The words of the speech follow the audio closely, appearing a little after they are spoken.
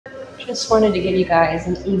Just wanted to give you guys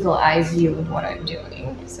an eagle eye view of what I'm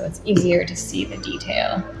doing, so it's easier to see the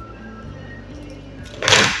detail.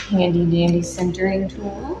 Handy dandy centering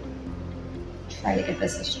tool. Try to get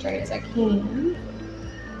this as straight as I can.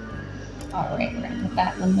 All right, we're gonna put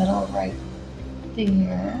that in the middle right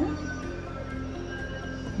there.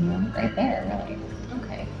 No, right there, really.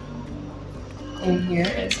 Okay. And here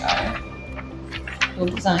is our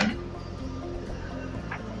little design.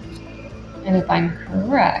 And if I'm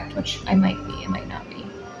correct, which I might be, I might not be,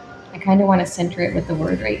 I kind of want to center it with the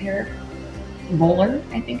word right here. Roller,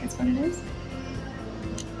 I think is what it is.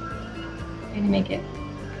 And make it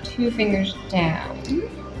 2 fingers down.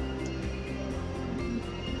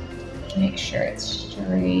 Make sure it's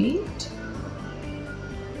straight.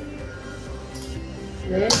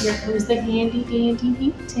 Good. Here comes the handy dandy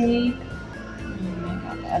heat tape. And I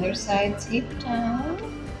got the other side taped down.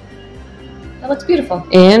 That looks beautiful.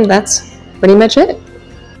 And that's pretty much it.